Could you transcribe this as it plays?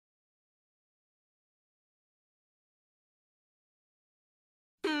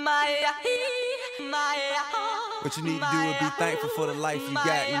What you need to do is be thankful for the life you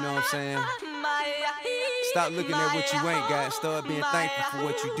got, you know what I'm saying? Stop looking at what you ain't got and start being thankful for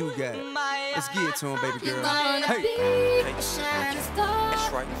what you do got. Let's get it to him, baby girl. Hey!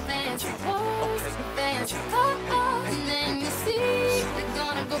 That's right. And then you see we're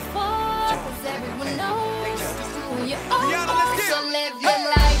gonna go far, 'cause everyone knows who you are. So live your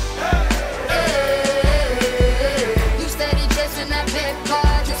life. You steady chasing that paper,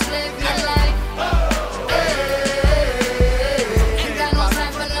 just live your life. Ain't got no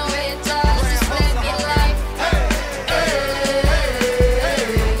time for no haters, just live your life.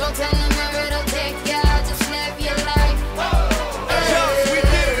 Don't tell them where it'll take ya, just live your life.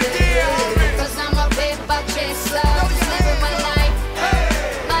 'Cause I'm a paper chaser, just living my life.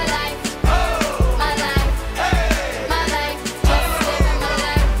 My life, my life, my life, just living my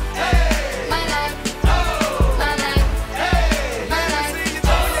life. My life, my life, my life, just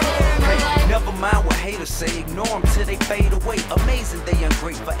living my life. Never mind what haters say, ignore them till they fade away. Amazing they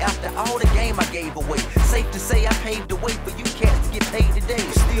ungrateful after all the game I gave away. Safe to say I paved the way for you cats to get paid today.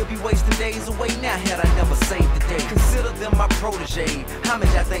 Still be wasting days away now had I never saved the day. Consider them my protege, how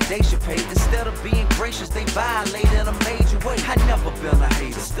much I think they should pay. Instead of being gracious, they violate in a major way. I never been a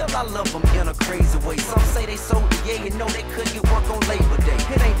hater, still I love them in a crazy way. Some say they sold the yeah, you know they couldn't get work on Labor Day.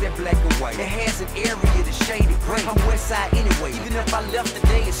 It ain't that black and white, it has an area that's shaded gray. I'm west side anyway, even if I left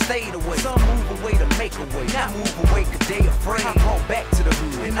today it stayed away. Some move away to make a way, not move away 'cause they afraid. I brought back to the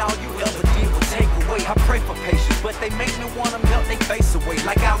hood, and all you ever did was take away. I pray for patience, but they make me wanna melt they face away.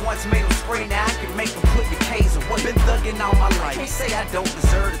 Like I once made them spray, now I can make them put the K's away. Been thugging all my life, can't say I don't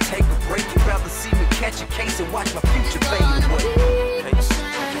deserve to take a break. You'd rather see me catch a case and watch my future fade away. Hey. That's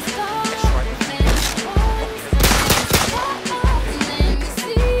right.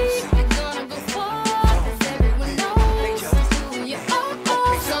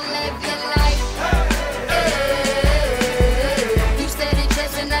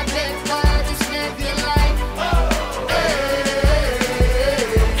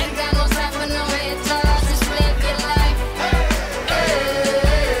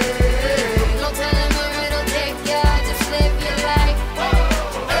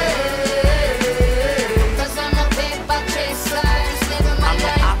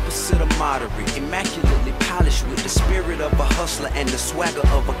 Immaculately polished with the spirit of a hustler and the swagger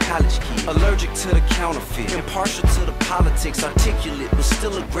of a college kid. Allergic to the counterfeit, impartial to the politics, articulate, but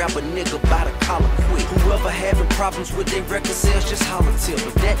still a grab a nigga by the collar quick. Whoever having problems with their record sales, just holler till.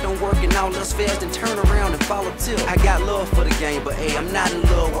 If that don't work and all else fails, then turn around and follow till. I got love for the game, but hey, I'm not in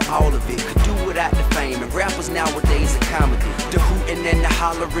love with all of it. Could do without the fame, and rappers nowadays are comedy. The hooting and the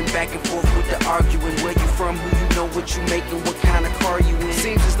hollering, back and forth with the arguing. Where you from, who you know, what you making, what kind of car you in.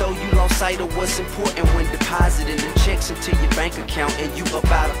 Seems as though you lost sight of what's important when depositing the checks into your bank account and you up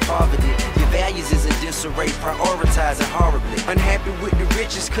out of poverty. Your values is in disarray, prioritizing horribly. Unhappy with the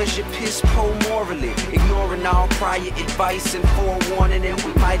riches 'cause you're piss poor morally. Ignoring all prior advice and forewarning, and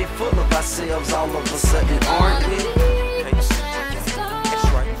we mighty full of ourselves all of a sudden.